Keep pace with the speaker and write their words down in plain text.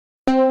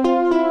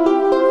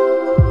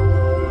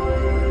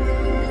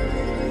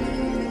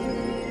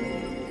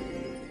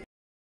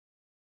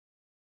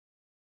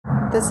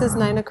This is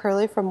Nina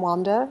Curley from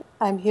Wamda.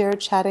 I'm here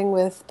chatting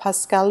with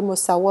Pascale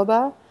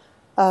Moussawbah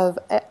of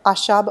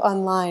Aachab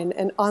Online,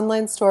 an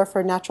online store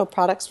for natural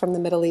products from the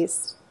Middle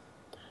East.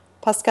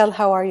 Pascale,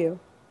 how are you?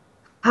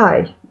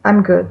 Hi,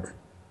 I'm good.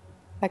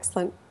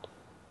 Excellent.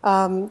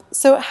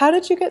 So how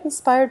did you get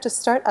inspired to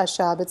start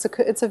Aachab?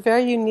 It's a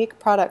very unique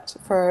product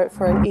for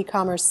an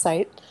e-commerce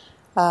site.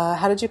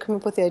 How did you come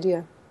up with the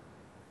idea?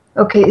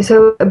 Okay,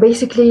 so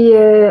basically,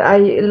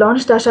 I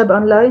launched Aachab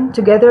Online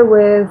together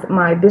with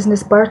my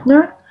business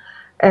partner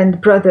and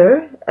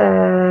brother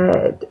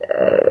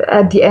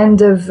at the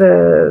end of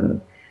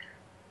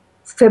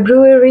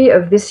February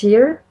of this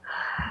year.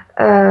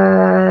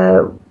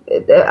 Aachab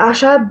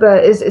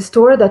is a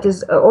store that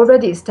is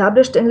already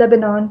established in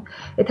Lebanon.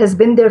 It has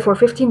been there for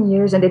 15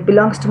 years and it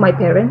belongs to my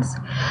parents.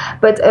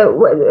 But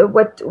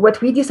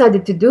what we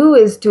decided to do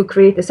is to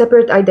create a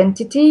separate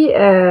identity.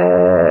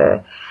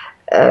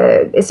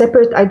 A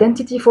separate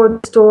identity for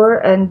the store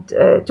and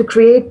to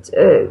create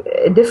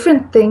a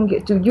different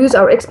thing, to use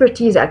our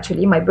expertise,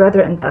 actually, my brother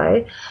and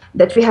I,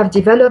 that we have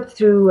developed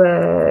through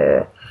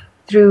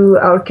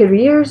our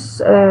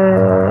careers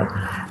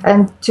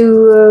and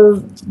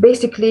to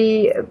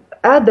basically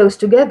add those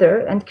together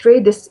and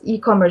create this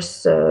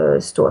e-commerce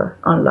store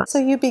online. So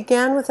you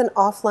began with an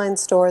offline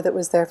store that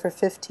was there for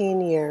 15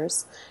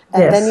 years,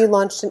 and then Yes. you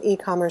launched an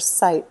e-commerce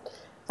site.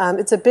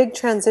 It's a big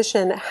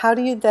transition. How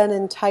do you then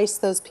entice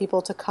those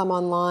people to come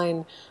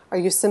online? Are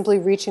you simply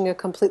reaching a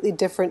completely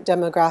different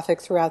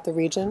demographic throughout the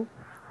region?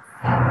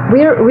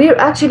 We're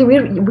actually we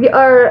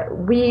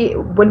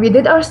when we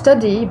did our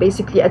study,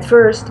 basically at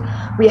first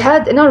we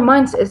had in our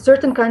minds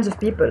certain kinds of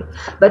people,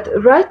 but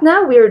right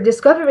now we're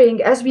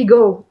discovering as we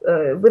go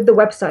with the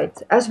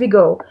website, as we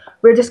go,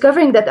 we're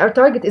discovering that our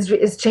target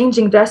is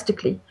changing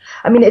drastically.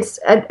 I mean, it's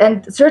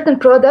and certain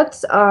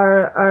products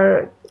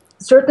are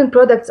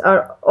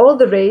all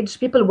the rage.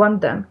 People want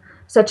them,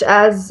 such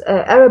as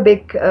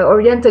Arabic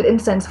Oriental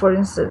incense, for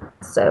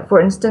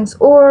instance,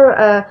 or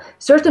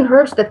certain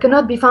herbs that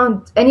cannot be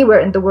found anywhere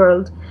in the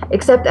world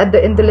except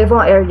in the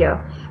Levant area.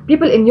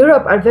 People in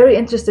Europe are very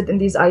interested in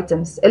these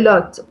items a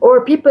lot, or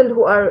people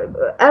who are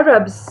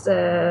Arabs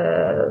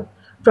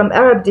from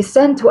Arab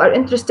descent who are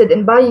interested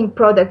in buying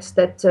products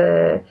that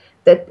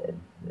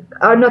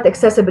are not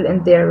accessible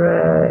in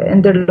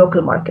their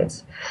local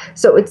markets.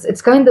 So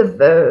it's kind of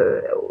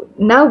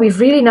now we've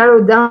really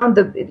narrowed down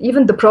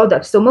even the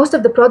products. So most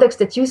of the products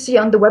that you see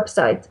on the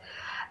website,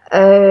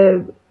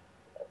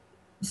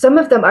 some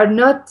of them are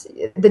not.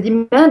 The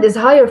demand is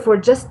higher for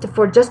just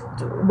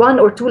one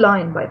or two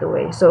line, by the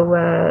way. So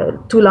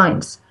two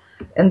lines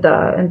in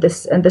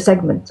the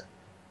segment.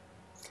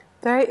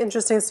 Very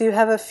interesting. So you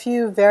have a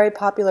few very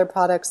popular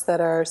products that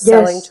are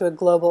selling Yes. to a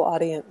global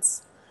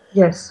audience.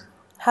 Yes.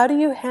 How do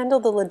you handle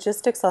the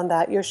logistics on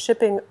that? You're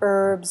shipping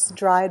herbs,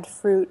 dried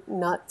fruit,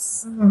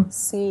 nuts,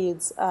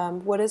 seeds.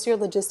 What is your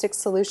logistics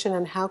solution,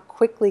 and how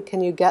quickly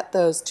can you get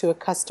those to a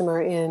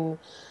customer in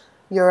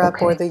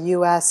Europe or Okay. the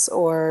US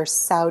or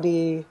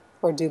Saudi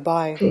or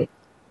Dubai? Okay.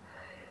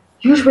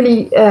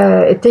 Usually,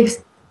 it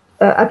takes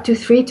up to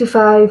 3 to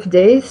 5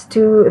 days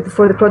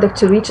for the product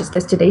to reach its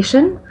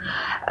destination.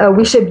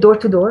 We ship door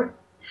to door.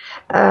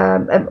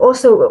 And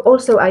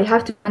also, I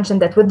have to mention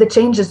that with the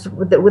changes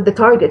with the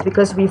target,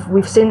 because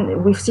we've seen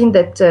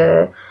that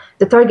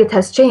the target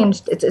has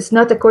changed. It's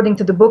not according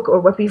to the book or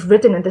what we've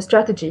written in the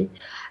strategy.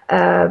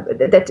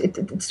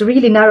 It's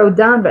really narrowed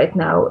down right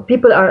now.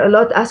 People are a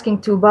lot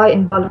asking to buy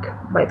in bulk.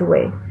 By the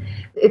way,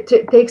 it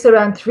takes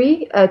around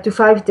 3 to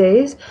 5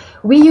 days.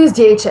 We use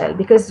DHL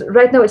because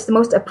right now it's the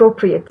most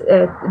appropriate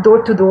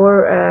door to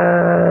door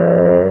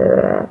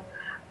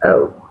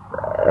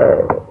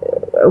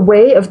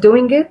way of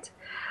doing it.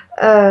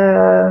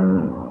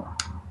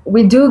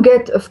 We do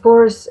get, of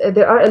course,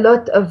 there are a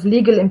lot of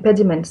legal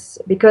impediments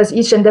because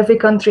each and every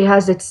country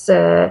has its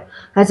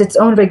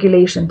own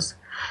regulations.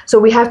 So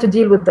we have to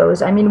deal with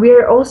those. I mean,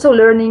 we're also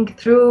learning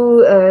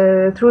through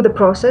the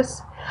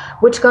process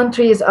which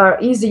countries are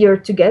easier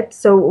to get.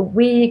 So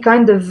we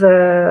kind of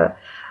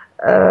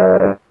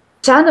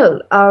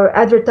channel our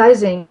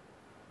advertising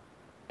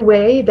in a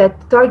way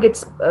that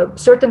targets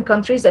certain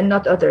countries and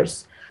not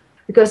others,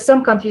 because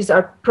some countries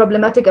are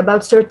problematic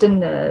about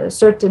certain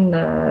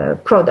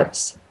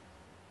products.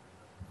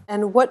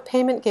 And what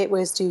payment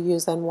gateways do you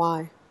use and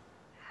why?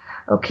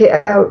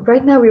 Okay,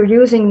 right now we're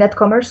using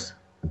NetCommerce.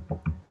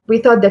 We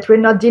thought that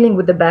we're not dealing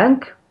with the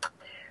bank,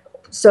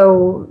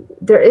 so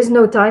there is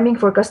no timing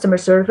for customer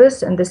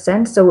service in this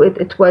sense. So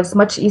it was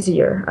much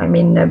easier. I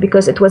mean,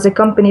 because it was a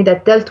company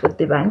that dealt with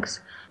the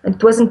banks, and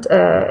it wasn't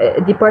a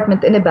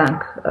department in a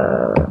bank.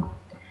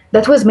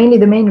 That was mainly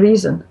the main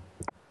reason.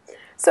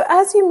 So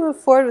as you move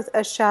forward with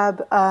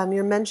Aachab,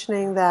 you're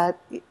mentioning that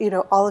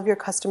all of your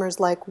customers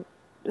like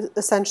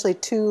essentially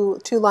two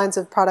lines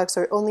of products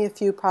or only a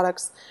few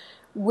products.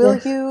 Will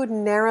Yes. you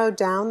narrow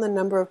down the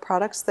number of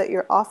products that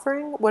you're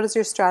offering? What is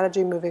your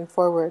strategy moving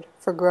forward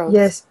for growth?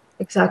 Yes,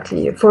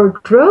 exactly. For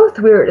growth,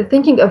 we're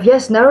thinking of,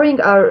 yes, narrowing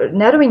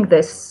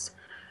this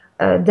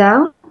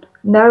down.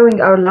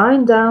 narrowing our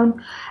line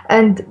down,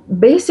 and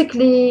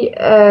basically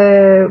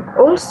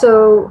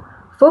also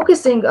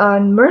focusing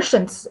on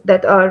merchants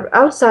that are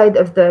outside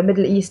of the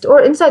Middle East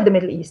or inside the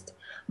Middle East,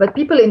 but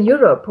people in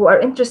Europe who are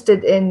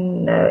interested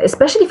in,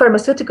 especially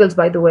pharmaceuticals,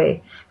 by the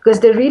way, because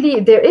there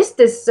is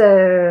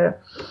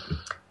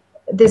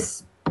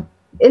this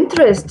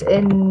interest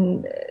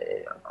in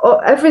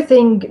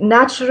everything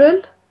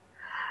natural.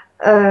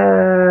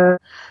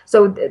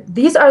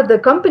 These are the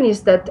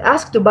companies that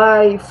ask to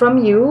buy from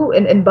you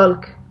in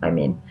bulk. I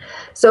mean,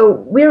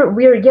 so we're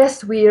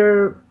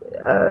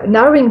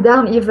narrowing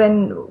down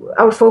even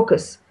our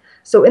focus.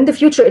 So in the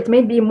future, it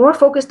may be more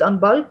focused on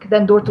bulk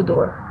than door to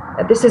door.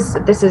 This is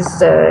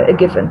a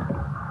given.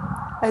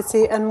 I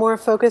see, and more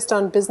focused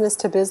on business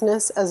to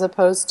business as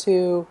opposed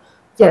to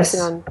focusing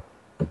Yes. on.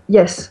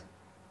 Yes.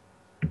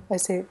 I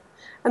see.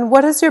 And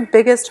what has your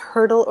biggest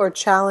hurdle or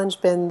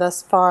challenge been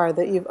thus far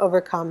that you've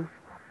overcome?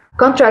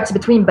 Contracts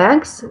between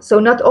banks. So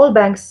not all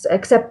banks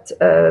accept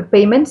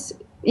payments,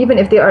 even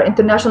if they are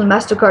international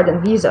MasterCard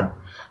and Visa.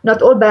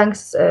 Not all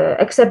banks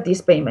accept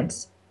these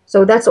payments.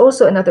 So that's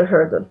also another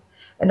hurdle,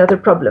 another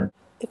problem.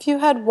 If you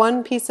had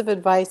one piece of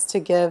advice to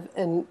give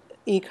an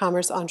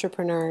e-commerce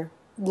entrepreneur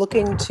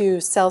looking to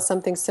sell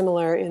something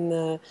similar in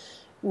the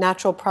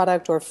natural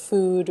product or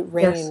food Yes.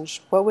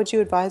 range, what would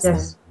you advise them?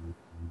 Yes.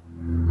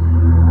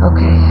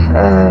 Okay.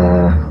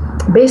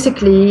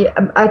 Basically,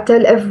 I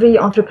tell every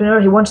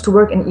entrepreneur who wants to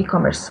work in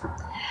e-commerce,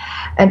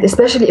 and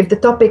especially if the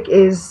topic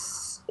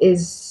is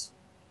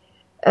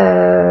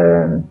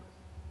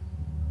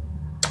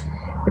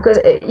because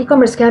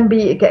e-commerce can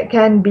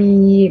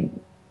be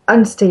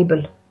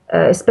unstable,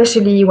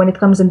 especially when it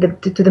comes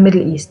to the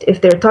Middle East.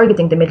 If they're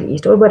targeting the Middle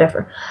East or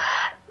whatever,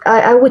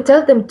 I would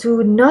tell them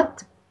to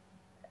not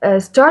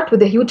start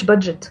with a huge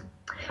budget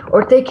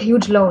or take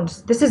huge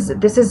loans.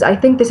 I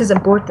think this is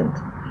important.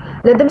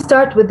 Let them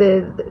start with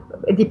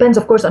it depends,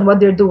 of course, on what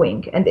they're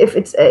doing and if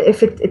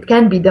it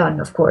can be done,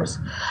 of course.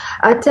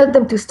 I tell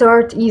them to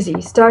start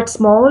easy, start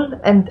small,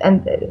 and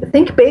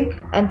think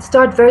big, and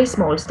start very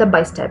small, step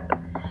by step.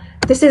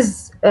 This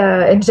is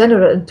in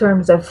general in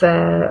terms of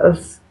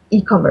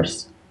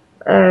e-commerce.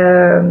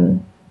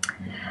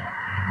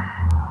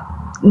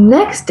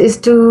 Next is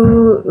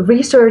to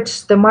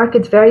research the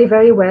market very,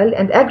 very well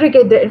and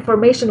aggregate the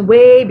information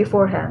way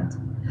beforehand.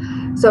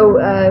 So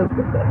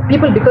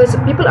because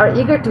people are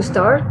eager to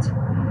start,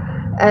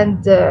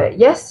 and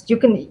yes, you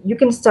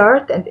can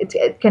start, and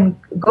it can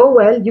go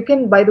well. You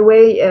can, by the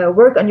way,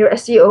 work on your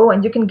SEO,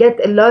 and you can get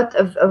a lot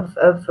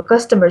of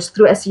customers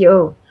through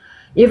SEO,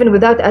 even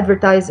without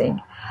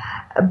advertising.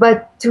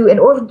 But in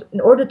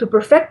order to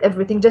perfect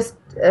everything, just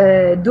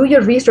do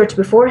your research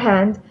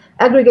beforehand,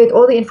 aggregate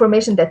all the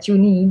information that you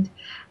need,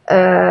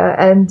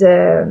 and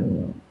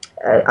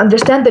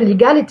understand the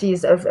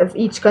legalities of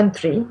each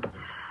country.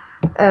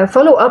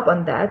 Follow up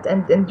on that,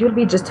 and you'll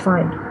be just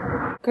fine.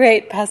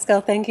 Great,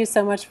 Pascale. Thank you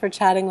so much for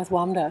chatting with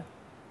Wamda.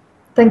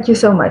 Thank you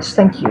so much.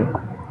 Thank you.